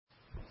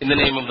In the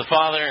name of the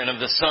Father, and of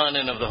the Son,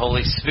 and of the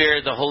Holy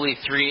Spirit, the Holy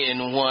Three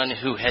in One,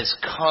 who has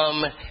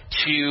come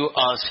to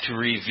us to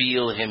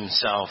reveal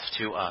himself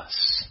to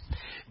us.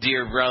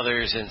 Dear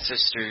brothers and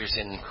sisters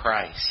in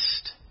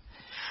Christ,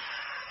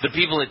 the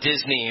people at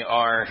Disney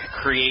are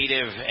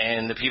creative,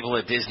 and the people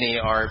at Disney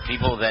are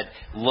people that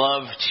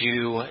love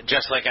to,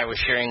 just like I was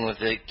sharing with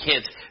the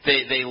kids,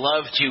 they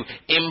love to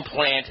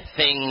implant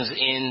things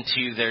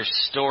into their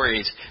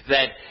stories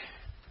that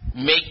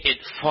make it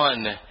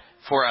fun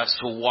for us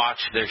to watch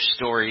their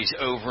stories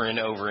over and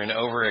over and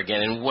over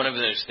again. And one of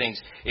those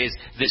things is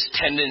this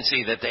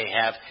tendency that they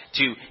have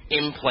to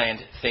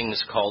implant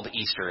things called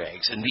Easter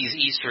eggs. And these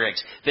Easter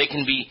eggs, they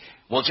can be,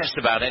 well, just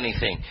about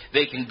anything.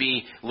 They can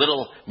be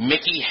little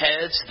Mickey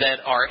heads that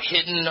are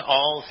hidden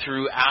all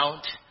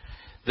throughout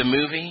the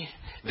movie.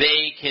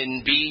 They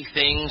can be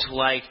things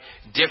like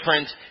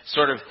different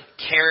sort of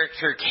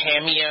character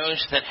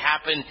cameos that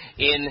happen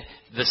in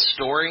the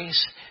stories.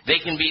 They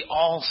can be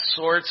all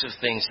sorts of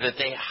things that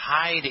they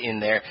hide in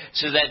there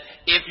so that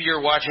if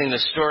you're watching the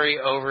story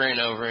over and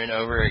over and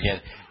over again,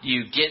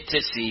 you get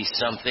to see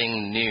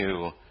something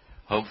new,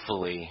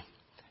 hopefully,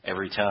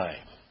 every time.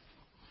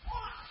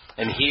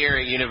 And here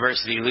at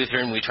University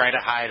Lutheran, we try to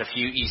hide a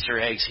few Easter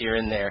eggs here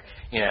and there,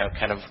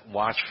 kind of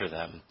watch for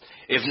them.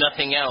 If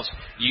nothing else,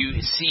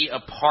 you see a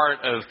part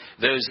of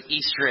those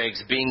Easter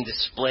eggs being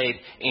displayed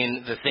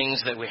in the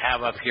things that we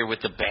have up here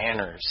with the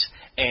banners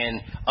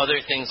and other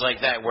things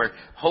like that, where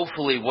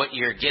hopefully what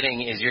you're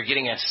getting is you're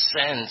getting a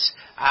sense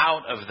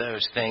out of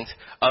those things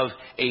of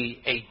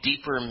a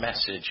deeper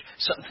message,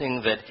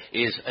 something that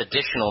is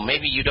additional.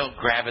 Maybe you don't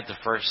grab it the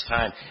first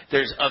time.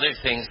 There's other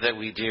things that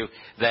we do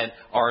that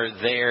are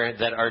there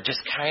that are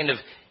just kind of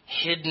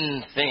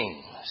hidden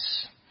things.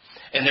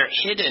 And they're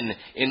hidden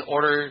in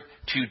order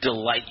to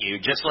delight you,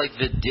 just like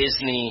the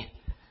Disney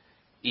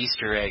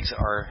Easter eggs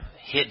are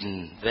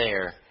hidden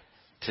there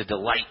to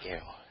delight you.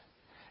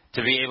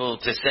 To be able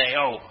to say,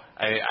 oh,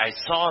 I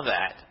saw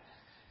that.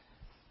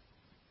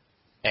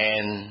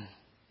 And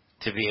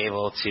to be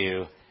able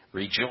to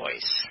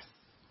rejoice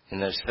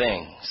in those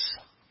things.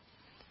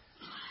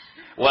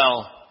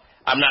 Well,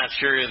 I'm not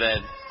sure that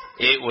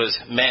it was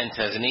meant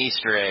as an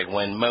Easter egg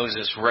when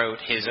Moses wrote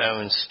his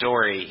own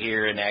story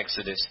here in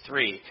Exodus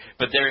 3.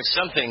 But there is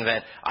something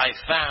that I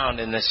found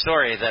in this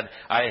story that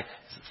I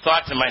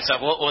thought to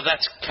myself, well,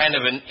 that's kind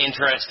of an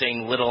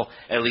interesting little,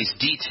 at least,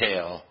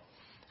 detail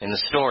in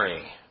the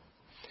story.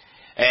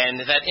 And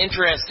that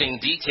interesting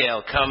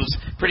detail comes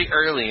pretty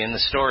early in the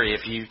story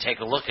if you take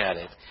a look at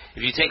it.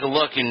 If you take a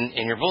look in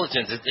your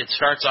bulletins, it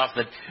starts off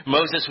that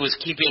Moses was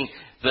keeping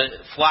the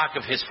flock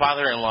of his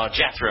father-in-law,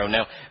 Jethro.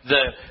 Now,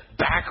 the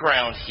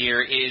background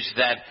here is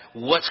that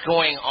what's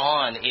going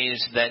on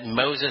is that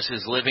Moses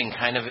is living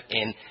kind of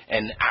in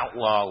an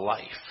outlaw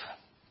life.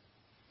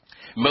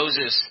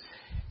 Moses,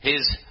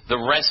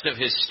 the rest of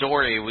his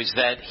story was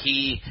that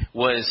he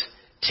was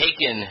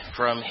taken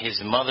from his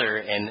mother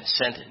and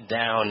sent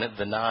down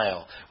the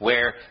Nile,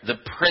 where the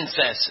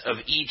princess of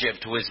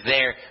Egypt was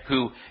there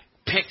who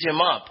picked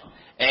him up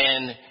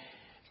and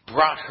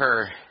brought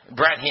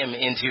him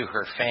into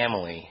her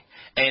family.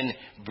 And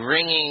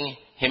bringing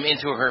him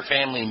into her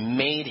family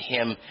made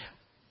him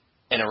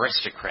an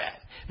aristocrat,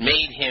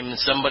 made him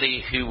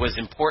somebody who was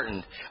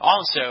important,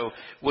 also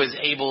was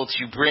able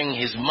to bring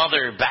his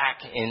mother back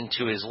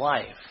into his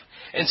life.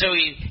 And so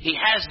he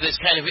has this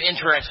kind of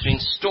interesting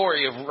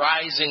story of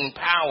rising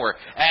power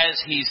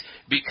as he's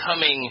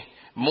becoming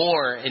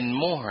more and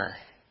more.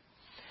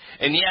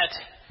 And yet,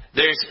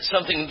 there's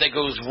something that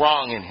goes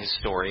wrong in his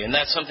story. And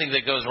that something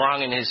that goes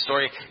wrong in his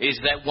story is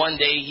that one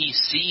day he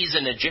sees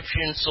an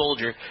Egyptian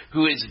soldier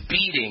who is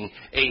beating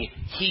a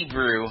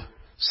Hebrew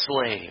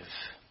slave.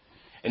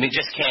 And he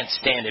just can't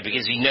stand it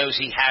because he knows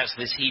he has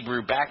this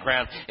Hebrew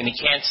background and he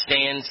can't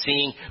stand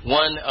seeing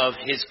one of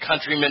his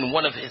countrymen,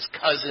 one of his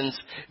cousins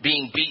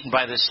being beaten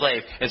by the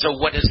slave. And so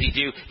what does he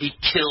do? He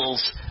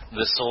kills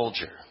the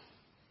soldier.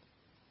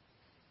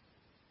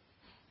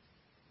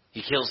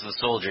 He kills the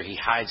soldier. He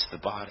hides the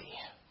body.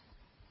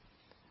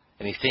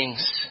 And he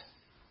thinks,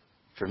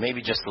 for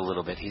maybe just a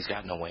little bit, he's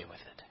gotten away with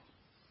it.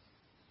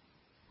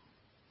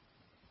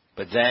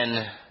 But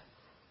then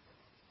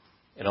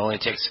it only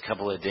takes a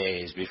couple of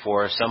days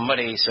before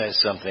somebody says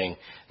something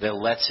that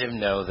lets him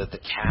know that the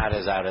cat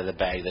is out of the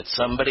bag, that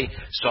somebody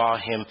saw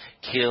him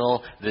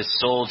kill this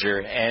soldier.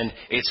 And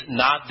it's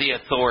not the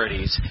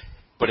authorities,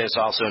 but it's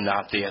also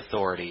not the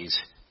authorities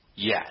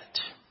yet.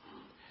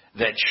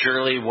 That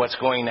surely what's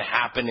going to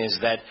happen is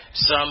that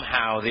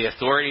somehow the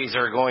authorities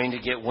are going to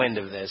get wind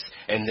of this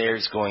and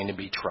there's going to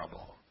be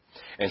trouble.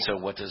 And so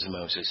what does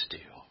Moses do?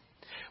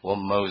 Well,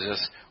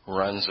 Moses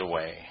runs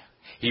away.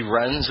 He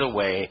runs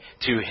away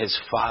to his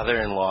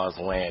father-in-law's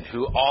land,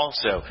 who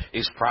also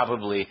is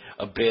probably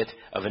a bit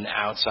of an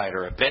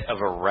outsider, a bit of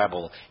a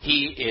rebel.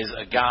 He is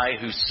a guy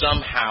who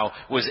somehow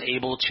was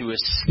able to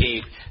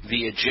escape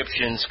the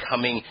Egyptians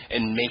coming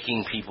and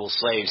making people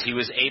slaves. He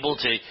was able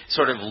to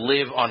sort of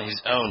live on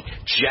his own.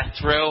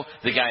 Jethro,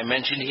 the guy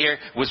mentioned here,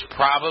 was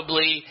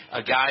probably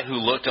a guy who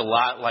looked a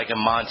lot like a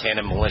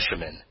Montana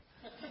militiaman.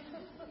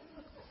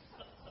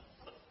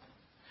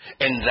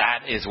 And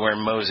that is where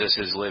Moses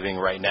is living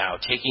right now,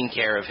 taking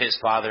care of his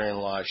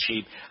father-in-law's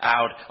sheep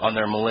out on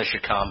their militia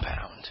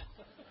compound.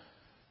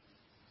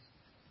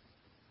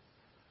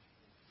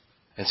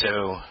 And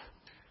so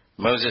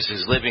Moses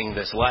is living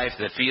this life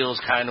that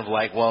feels kind of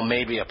like, well,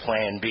 maybe a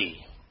plan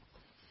B.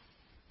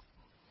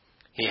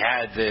 He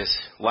had this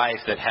life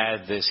that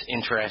had this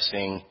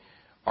interesting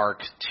arc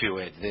to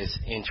it, this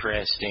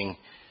interesting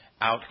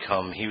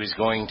outcome. He was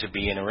going to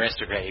be an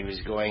aristocrat. He was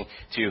going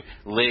to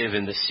live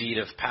in the seat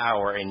of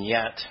power. And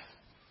yet,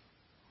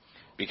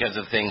 because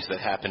of things that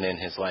happened in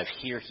his life,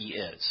 here he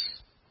is.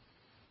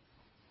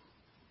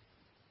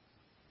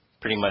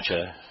 Pretty much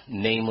a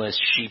nameless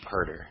sheep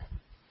herder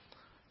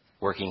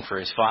working for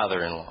his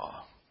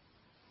father-in-law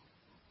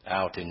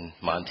out in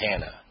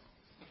Montana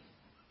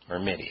or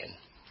Midian.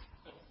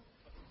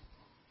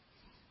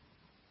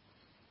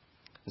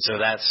 And so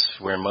that's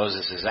where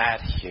Moses is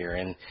at here,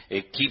 and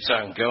it keeps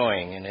on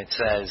going, and it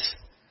says,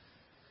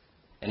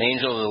 an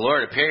angel of the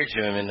Lord appeared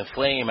to him in the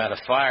flame out of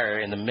fire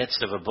in the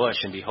midst of a bush,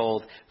 and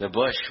behold, the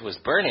bush was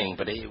burning,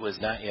 but it was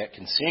not yet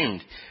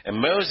consumed. And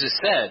Moses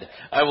said,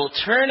 I will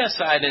turn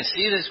aside and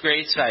see this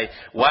great sight,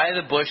 why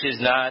the bush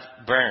is not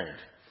burned.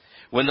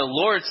 When the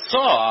Lord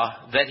saw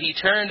that he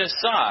turned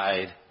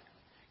aside,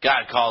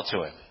 God called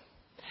to him.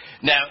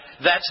 Now,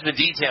 that's the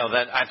detail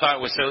that I thought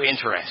was so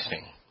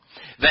interesting.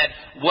 That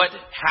what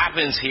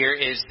happens here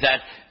is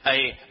that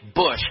a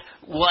bush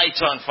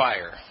lights on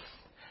fire.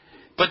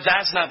 But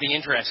that's not the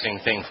interesting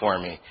thing for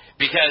me.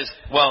 Because,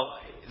 well,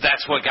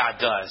 that's what God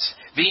does.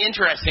 The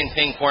interesting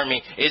thing for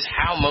me is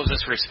how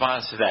Moses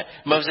responds to that.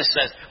 Moses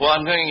says, well,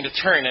 I'm going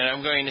to turn and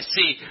I'm going to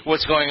see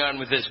what's going on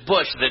with this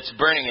bush that's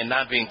burning and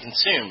not being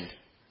consumed.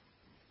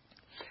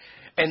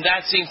 And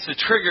that seems to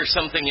trigger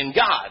something in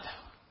God.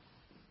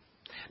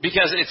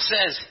 Because it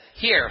says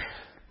here,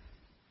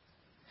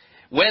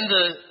 when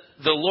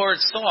the Lord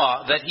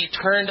saw that he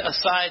turned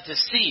aside to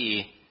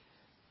see,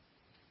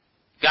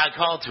 God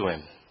called to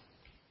him.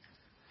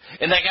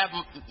 And that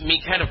got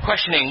me kind of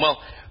questioning,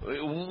 well,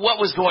 what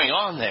was going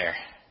on there?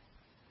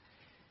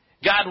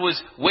 God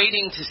was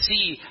waiting to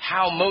see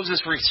how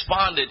Moses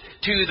responded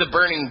to the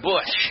burning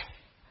bush.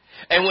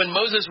 And when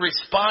Moses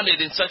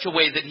responded in such a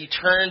way that he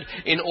turned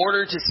in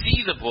order to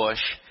see the bush,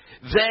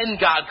 then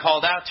God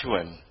called out to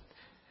him.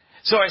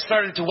 So I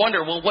started to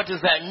wonder, well, what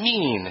does that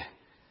mean?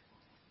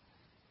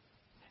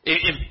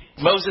 If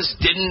Moses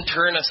didn't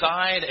turn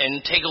aside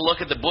and take a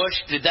look at the bush,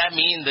 did that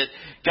mean that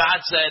God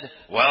said,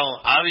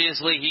 well,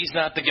 obviously he's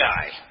not the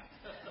guy.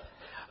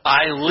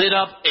 I lit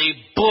up a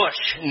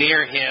bush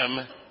near him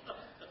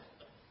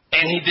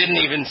and he didn't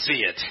even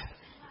see it.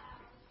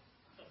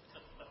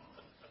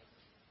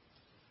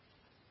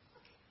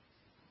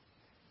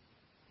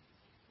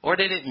 Or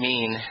did it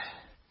mean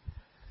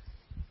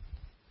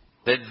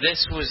that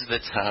this was the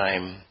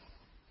time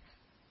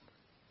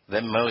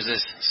that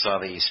Moses saw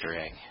the Easter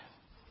egg?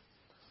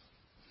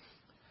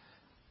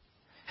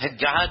 Had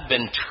God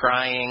been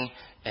trying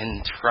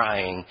and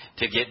trying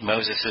to get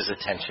Moses'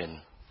 attention?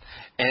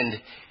 And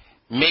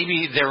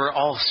maybe there were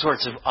all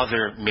sorts of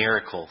other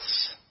miracles.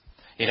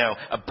 You know,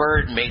 a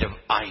bird made of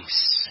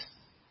ice.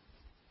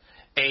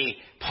 A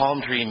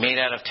palm tree made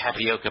out of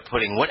tapioca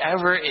pudding.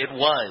 Whatever it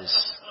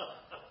was.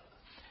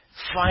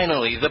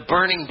 Finally, the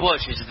burning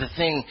bush is the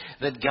thing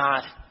that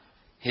got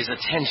his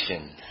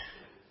attention.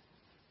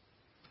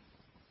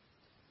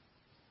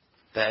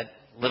 That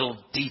little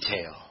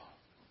detail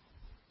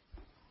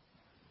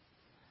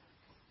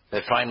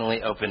that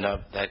finally opened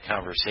up that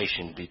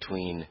conversation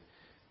between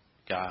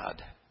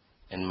God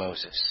and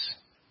Moses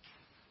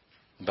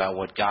about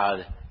what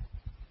God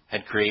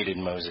had created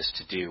Moses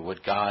to do,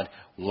 what God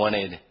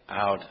wanted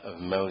out of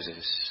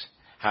Moses,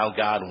 how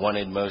God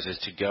wanted Moses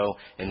to go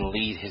and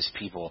lead his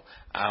people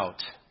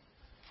out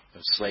of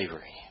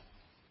slavery.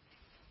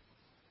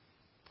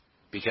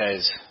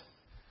 Because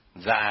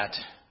that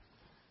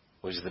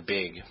was the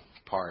big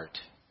part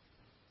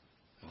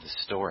of the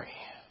story.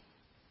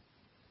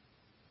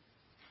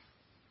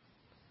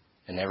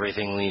 And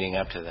everything leading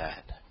up to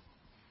that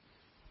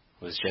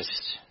was just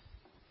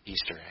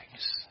Easter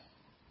eggs.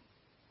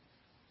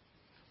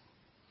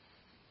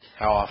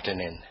 How often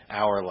in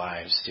our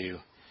lives do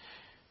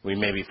we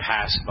maybe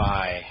pass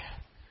by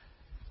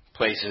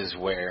places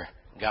where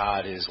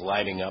God is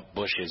lighting up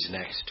bushes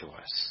next to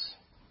us,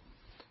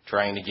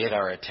 trying to get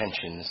our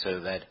attention so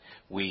that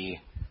we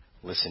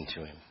listen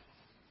to him?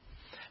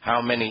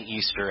 How many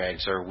Easter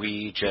eggs are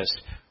we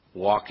just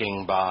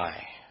walking by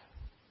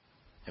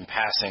and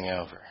passing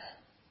over?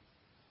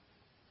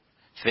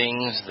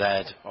 Things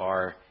that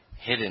are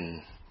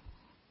hidden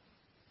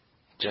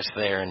just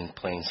there in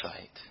plain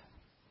sight.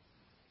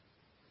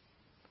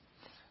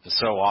 And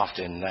so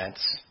often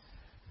that's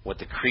what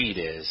the creed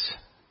is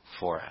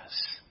for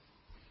us.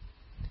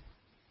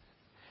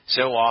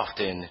 So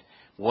often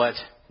what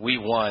we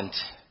want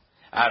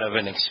out of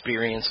an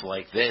experience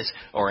like this,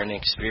 or an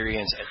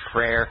experience at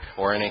prayer,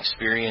 or an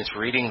experience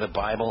reading the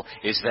Bible,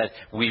 is that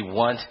we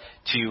want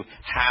to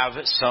have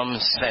some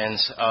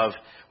sense of,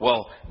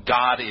 well,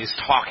 God is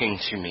talking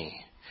to me.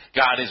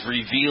 God is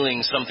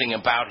revealing something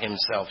about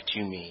himself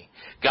to me.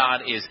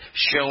 God is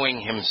showing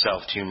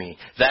himself to me.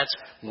 That's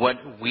what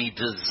we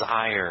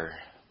desire.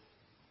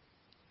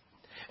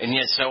 And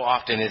yet so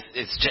often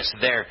it's just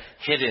there,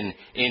 hidden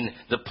in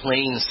the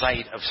plain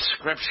sight of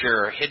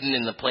Scripture, or hidden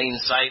in the plain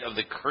sight of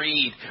the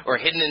creed, or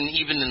hidden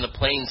even in the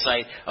plain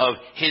sight of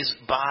his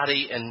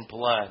body and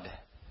blood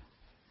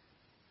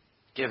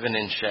given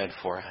and shed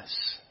for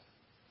us.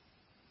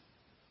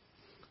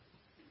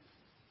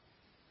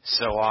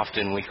 So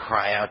often we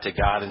cry out to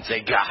God and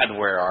say, God,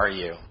 where are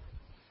you?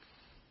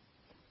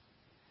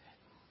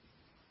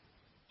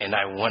 And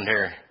I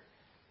wonder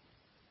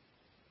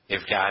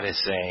if God is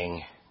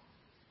saying,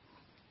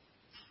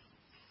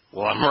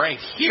 well, I'm right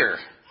here.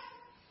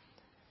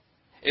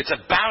 It's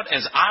about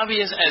as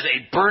obvious as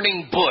a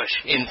burning bush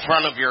in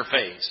front of your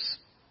face.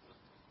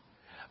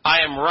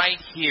 I am right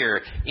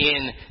here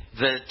in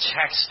the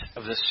text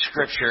of the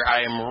Scripture.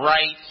 I am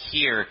right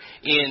here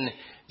in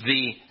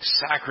the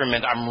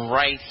sacrament. I'm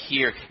right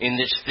here in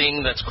this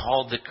thing that's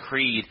called the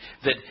creed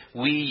that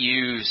we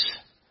use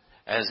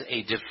as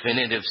a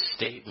definitive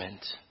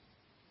statement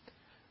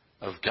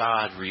of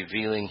God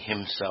revealing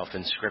himself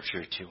in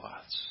Scripture to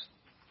us.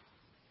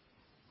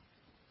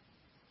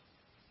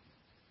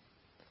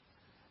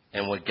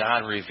 And what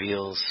God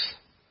reveals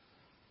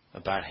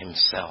about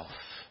himself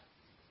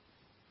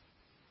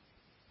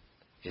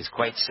is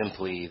quite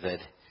simply that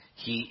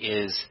he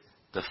is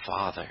the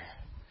Father,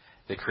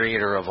 the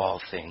creator of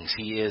all things.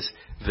 He is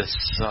the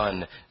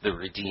Son, the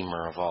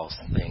Redeemer of all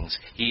things.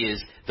 He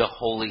is the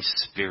Holy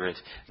Spirit,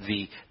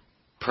 the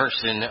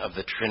person of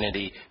the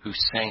Trinity who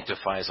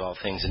sanctifies all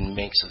things and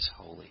makes us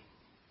holy.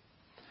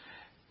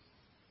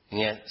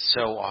 And yet,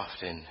 so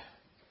often,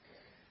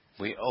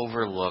 we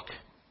overlook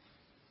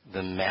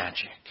the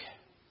magic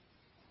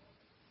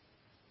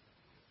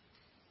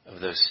of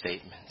those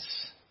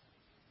statements,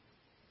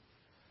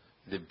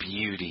 the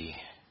beauty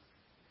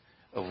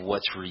of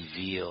what's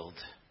revealed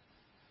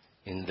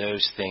in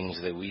those things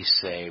that we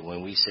say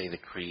when we say the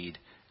creed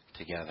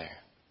together.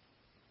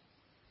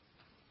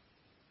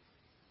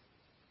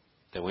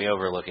 That we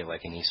overlook it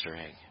like an Easter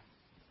egg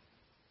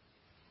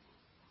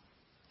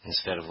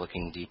instead of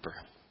looking deeper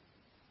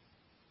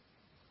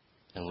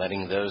and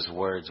letting those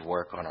words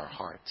work on our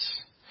hearts.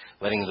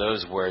 Letting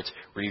those words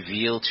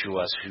reveal to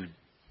us who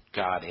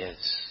God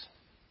is.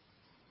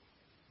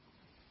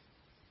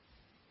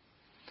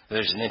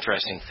 There's an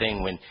interesting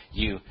thing when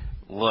you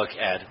look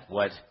at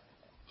what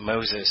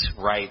Moses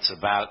writes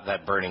about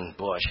that burning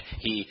bush.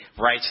 He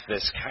writes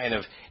this kind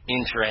of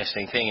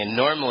interesting thing. And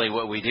normally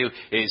what we do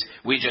is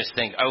we just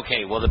think,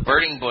 okay, well, the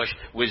burning bush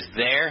was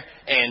there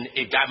and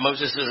it got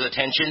Moses'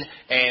 attention,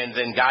 and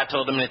then God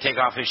told him to take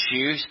off his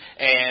shoes,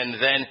 and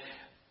then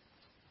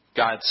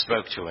God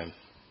spoke to him.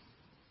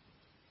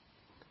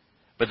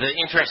 But the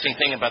interesting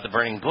thing about the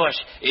burning bush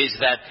is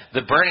that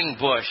the burning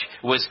bush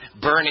was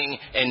burning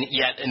and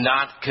yet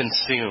not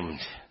consumed.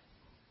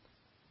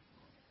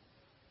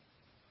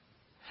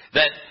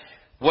 That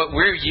what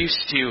we're used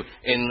to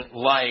in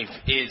life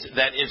is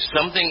that if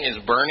something is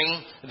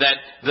burning, that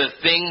the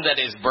thing that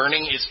is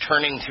burning is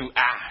turning to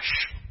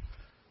ash.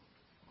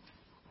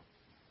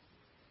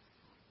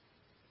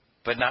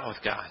 But not with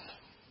God.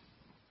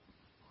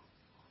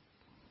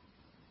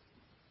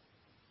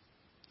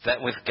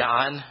 That with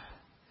God,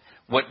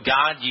 what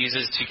God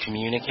uses to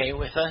communicate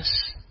with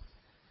us,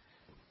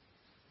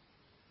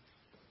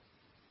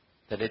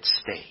 that it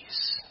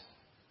stays.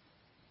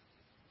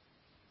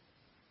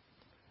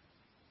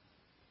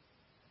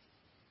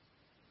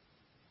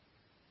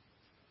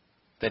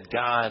 That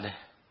God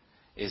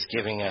is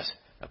giving us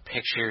a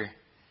picture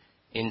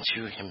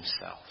into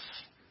himself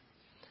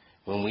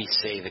when we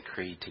say the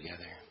creed together.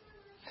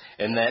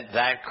 And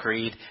that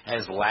creed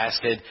has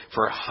lasted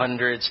for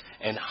hundreds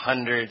and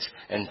hundreds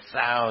and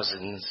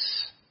thousands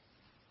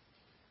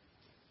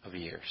of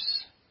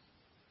years.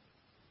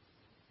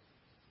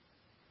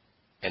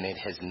 And it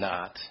has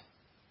not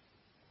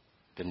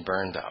been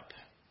burned up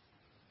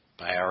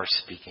by our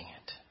speaking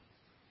it.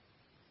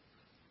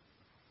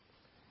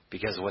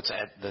 Because what's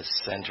at the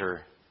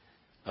center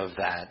of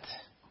that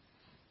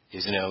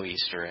is no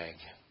Easter egg.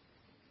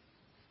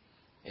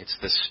 It's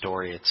the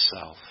story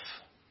itself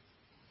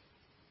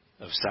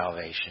of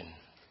salvation.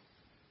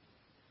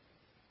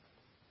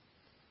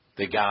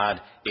 That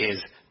God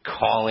is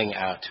calling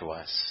out to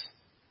us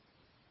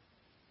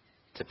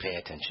to pay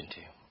attention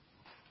to.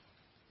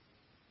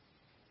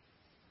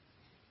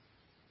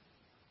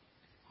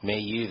 May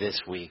you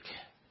this week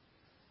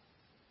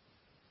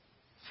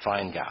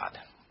find God.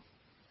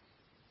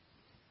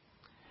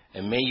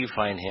 And may you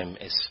find him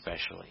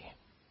especially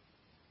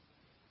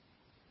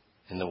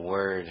in the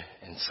Word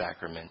and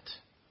Sacrament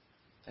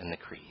and the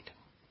Creed.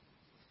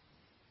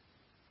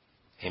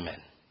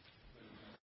 Amen.